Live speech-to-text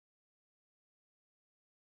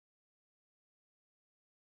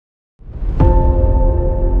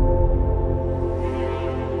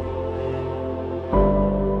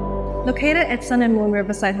Located at Sun and Moon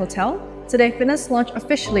Riverside Hotel, Today.Fitness launched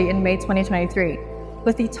officially in May 2023,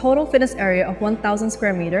 with the total fitness area of 1,000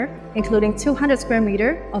 square meter, including 200 square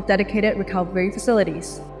meter of dedicated recovery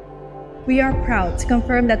facilities. We are proud to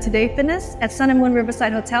confirm that Today.Fitness at Sun and Moon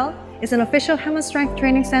Riverside Hotel is an official hammerstrength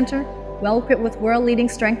training center, well equipped with world-leading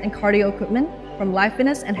strength and cardio equipment from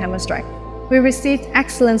lifefitness and hammerstrength. We received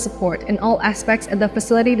excellent support in all aspects at the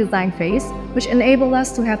facility design phase, which enabled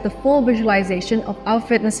us to have the full visualization of our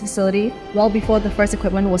fitness facility well before the first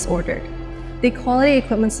equipment was ordered. The quality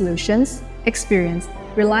equipment solutions, experience,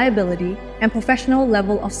 reliability, and professional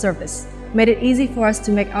level of service made it easy for us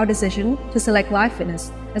to make our decision to select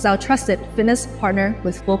lifefitness as our trusted fitness partner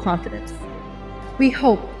with full confidence. We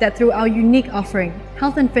hope that through our unique offering,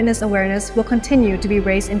 health and fitness awareness will continue to be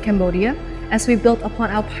raised in Cambodia as we build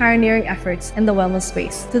upon our pioneering efforts in the wellness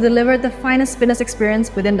space to deliver the finest fitness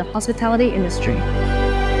experience within the hospitality industry.